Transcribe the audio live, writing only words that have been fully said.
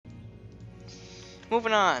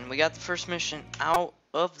Moving on, we got the first mission out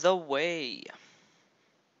of the way.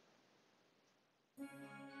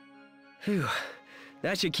 Phew.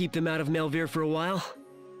 That should keep them out of Melvir for a while.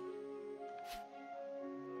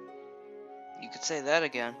 You could say that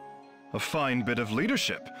again. A fine bit of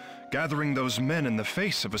leadership, gathering those men in the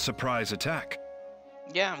face of a surprise attack.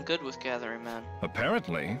 Yeah, I'm good with gathering men.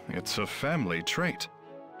 Apparently, it's a family trait.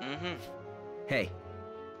 Mm-hmm. Hey,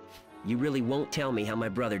 you really won't tell me how my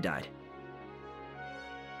brother died.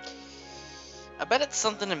 I bet it's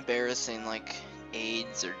something embarrassing like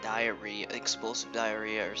AIDS or diarrhea, explosive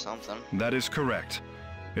diarrhea or something. That is correct.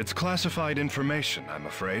 It's classified information, I'm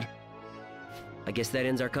afraid. I guess that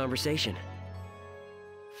ends our conversation.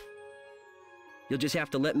 You'll just have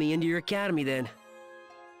to let me into your academy then.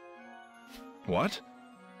 What?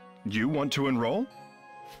 You want to enroll?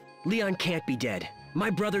 Leon can't be dead. My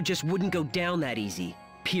brother just wouldn't go down that easy.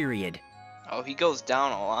 Period. Oh, he goes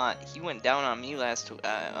down a lot. He went down on me last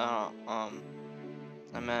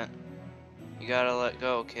I meant, you gotta let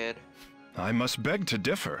go, kid. I must beg to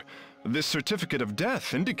differ. This certificate of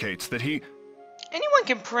death indicates that he... Anyone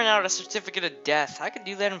can print out a certificate of death. I could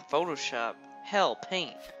do that in Photoshop. Hell,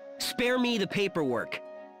 Paint. Spare me the paperwork.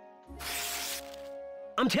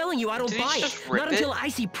 I'm telling you, I don't buy it. Not until I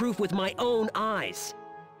see proof with my own eyes.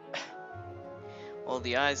 Well,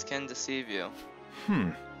 the eyes can deceive you.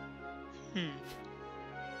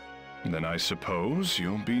 Then I suppose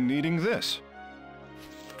you'll be needing this.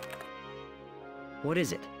 What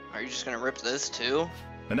is it? Are you just gonna rip this too?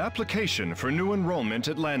 An application for new enrollment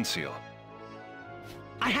at Landseal.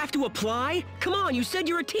 I have to apply? Come on, you said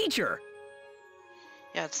you're a teacher!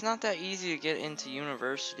 Yeah, it's not that easy to get into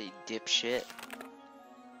university, dipshit.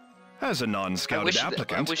 As a non-scouted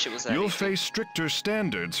applicant, you'll easy. face stricter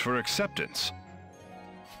standards for acceptance.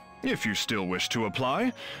 If you still wish to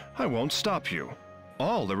apply, I won't stop you.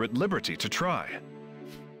 All are at liberty to try.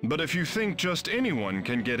 But if you think just anyone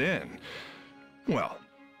can get in, well,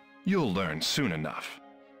 you'll learn soon enough.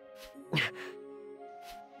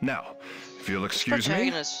 Now, if you'll excuse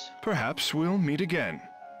me, perhaps we'll meet again.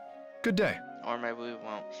 Good day. Or maybe we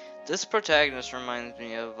won't. This protagonist reminds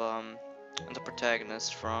me of the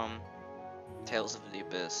protagonist from Tales of the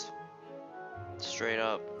Abyss. Straight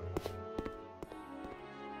up.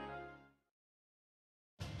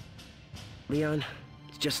 Leon,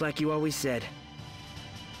 it's just like you always said.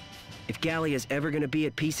 If Gallia's ever gonna be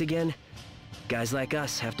at peace again, guys like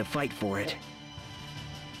us have to fight for it.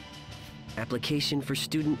 Application for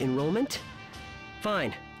student enrollment?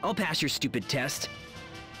 Fine, I'll pass your stupid test.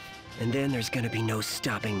 And then there's gonna be no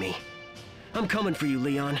stopping me. I'm coming for you,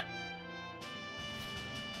 Leon.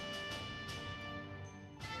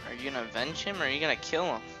 Are you gonna avenge him or are you gonna kill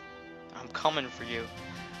him? I'm coming for you.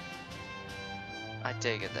 I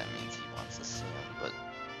take it that means he wants to see him, but...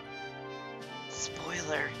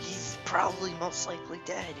 Spoiler, he's probably most likely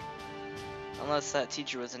dead. Unless that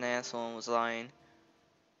teacher was an asshole and was lying.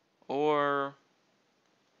 Or...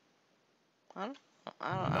 I don't know.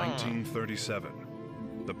 1937.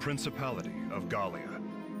 The Principality of Gallia.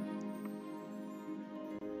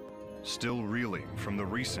 Still reeling from the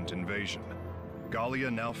recent invasion,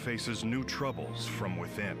 Gallia now faces new troubles from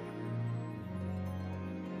within.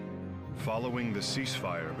 Following the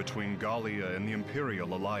ceasefire between Gallia and the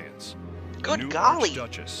Imperial Alliance, the new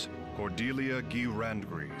Archduchess, Cordelia Guy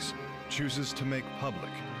Randgries, chooses to make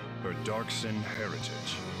public her Darkson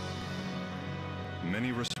heritage.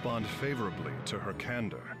 Many respond favorably to her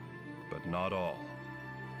candor, but not all.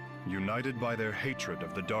 United by their hatred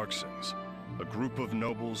of the Darksons, a group of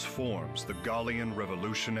nobles forms the Gallian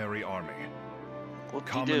Revolutionary Army.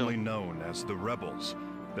 Commonly known as the Rebels,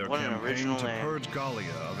 their campaign to purge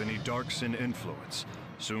Gallia of any Darkson influence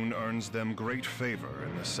soon earns them great favor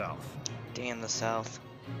in the South. Damn the South.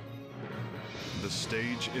 The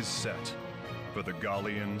stage is set for the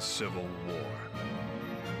Gallian Civil War.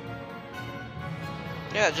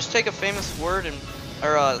 Yeah, just take a famous word and,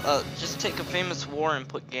 just take a famous war and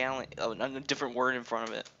put a different word in front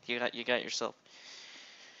of it. You got yourself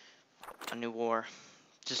a new war.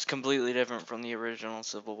 Just completely different from the original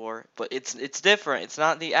Civil War, but it's different. It's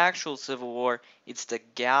not the actual Civil War. It's the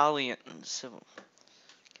Gallian Civil.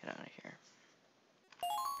 Get out of here.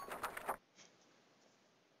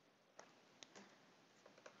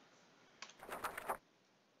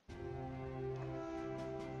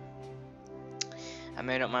 I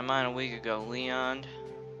made up my mind a week ago, Leon,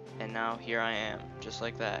 and now here I am, just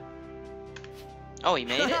like that. Oh, he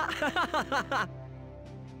made it?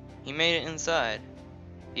 He made it inside.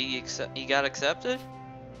 He got accepted?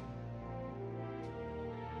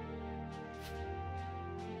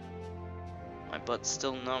 My butt's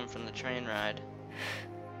still numb from the train ride.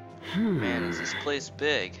 Man, is this place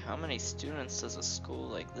big? How many students does a school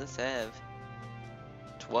like this have?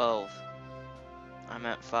 12. I'm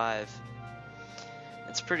at 5.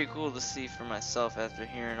 It's pretty cool to see for myself after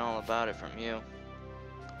hearing all about it from you,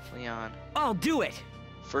 Leon. I'll do it!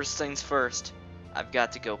 First things first, I've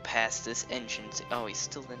got to go past this entrance. Oh, he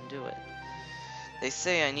still didn't do it. They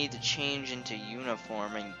say I need to change into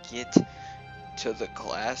uniform and get to the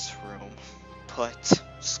classroom, but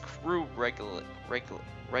screw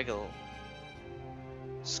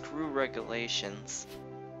screw regulations.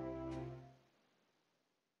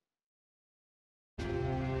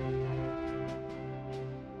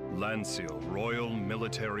 Landseal Royal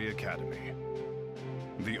Military Academy.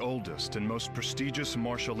 The oldest and most prestigious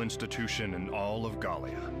martial institution in all of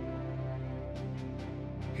Gallia.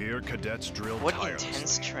 Here, cadets drill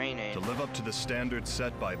intense training to live up to the standards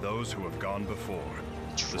set by those who have gone before.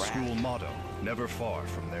 The school motto, never far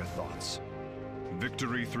from their thoughts.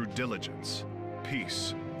 Victory through diligence,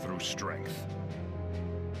 peace through strength.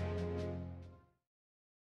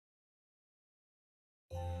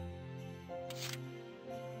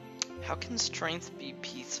 How can strength be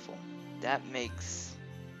peaceful? That makes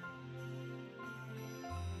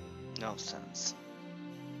no sense.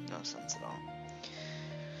 No sense at all.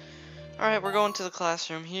 Alright, we're going to the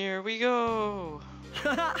classroom. Here we go!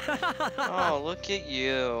 Oh, look at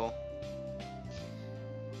you.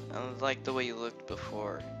 I like the way you looked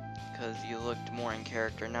before, because you looked more in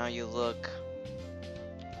character. Now you look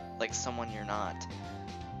like someone you're not.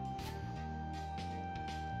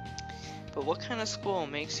 But what kind of school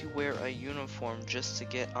makes you wear a uniform just to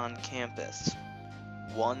get on campus?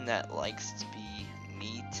 One that likes to be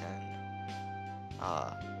neat and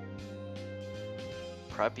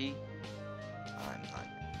preppy? I'm not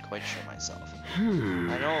quite sure myself.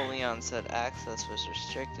 I know Leon said access was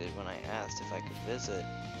restricted when I asked if I could visit.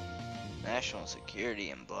 National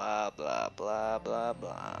security and blah blah blah blah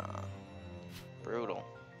blah. Brutal.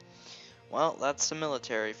 Well, that's the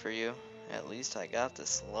military for you. At least I got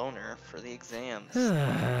this loaner for the exams.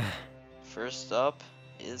 First up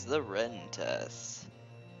is the written test.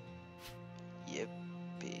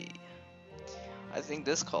 Yippee. I think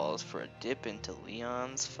this calls for a dip into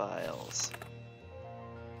Leon's files.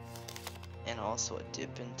 And also a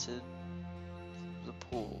dip into the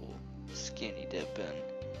pool. Skinny dipping.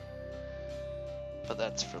 But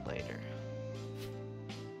that's for later.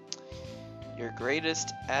 Your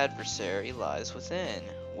greatest adversary lies within.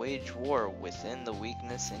 Wage war within the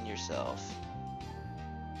weakness in yourself.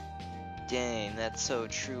 Dang, that's so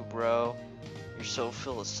true, bro. You're so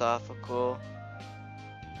philosophical.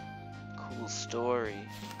 Cool story.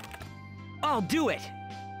 I'll do it!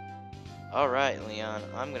 Alright, Leon,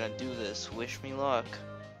 I'm gonna do this. Wish me luck.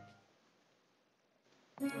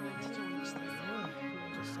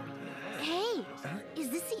 Hey, is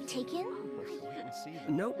this seat taken?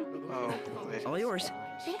 Nope. Oh boy. All yours.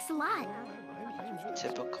 Thanks a lot.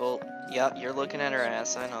 Typical. Yeah, you're looking at her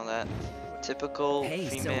ass, I know that. Typical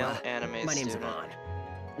female anime my name's student. Yvonne.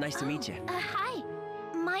 Nice to meet you. Hi.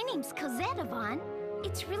 My name's Cosette Yvonne.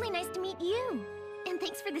 It's really nice to meet you. And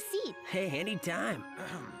thanks for the seat. Hey, anytime.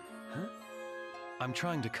 Huh? I'm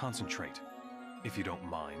trying to concentrate, if you don't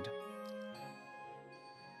mind.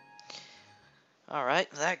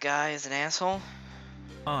 Alright, that guy is an asshole.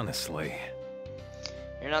 Honestly.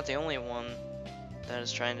 You're not the only one that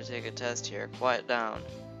is trying to take a test here. Quiet down.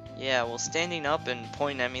 Yeah, well, standing up and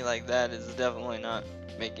pointing at me like that is definitely not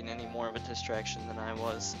making any more of a distraction than I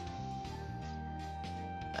was.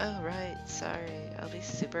 Oh, right. Sorry. I'll be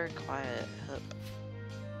super quiet. Hup.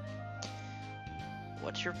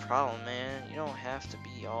 What's your problem, man? You don't have to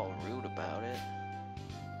be all rude about it.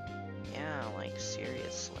 Yeah, like,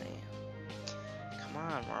 seriously. Come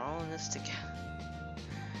on, we're all in this together.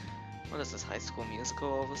 What is this, High School Musical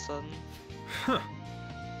all of a sudden? Huh.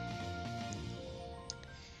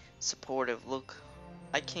 Supportive. Look,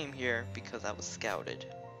 I came here because I was scouted.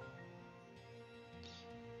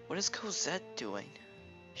 What is Cosette doing?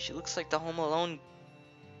 She looks like the Home Alone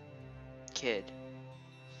kid.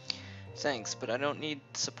 Thanks, but I don't need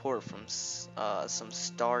support from some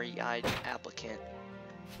starry-eyed applicant.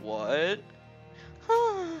 What?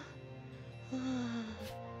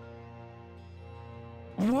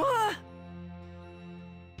 What?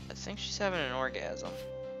 I think she's having an orgasm.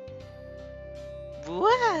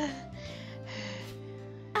 What?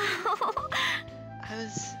 I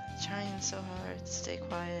was trying so hard to stay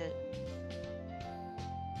quiet.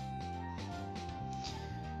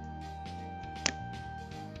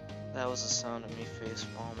 That was the sound of me face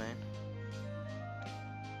palming.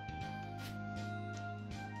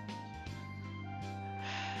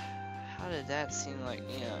 How did that seem like,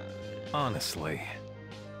 yeah. Honestly.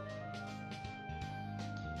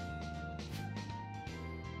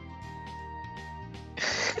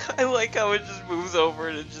 I like how it just moves over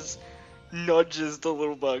and it just nudges the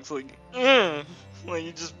little bugs like, like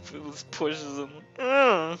it just pushes them.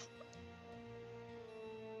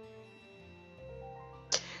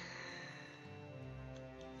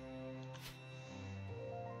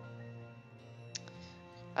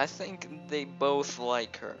 I think they both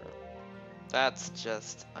like her. That's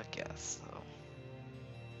just a guess.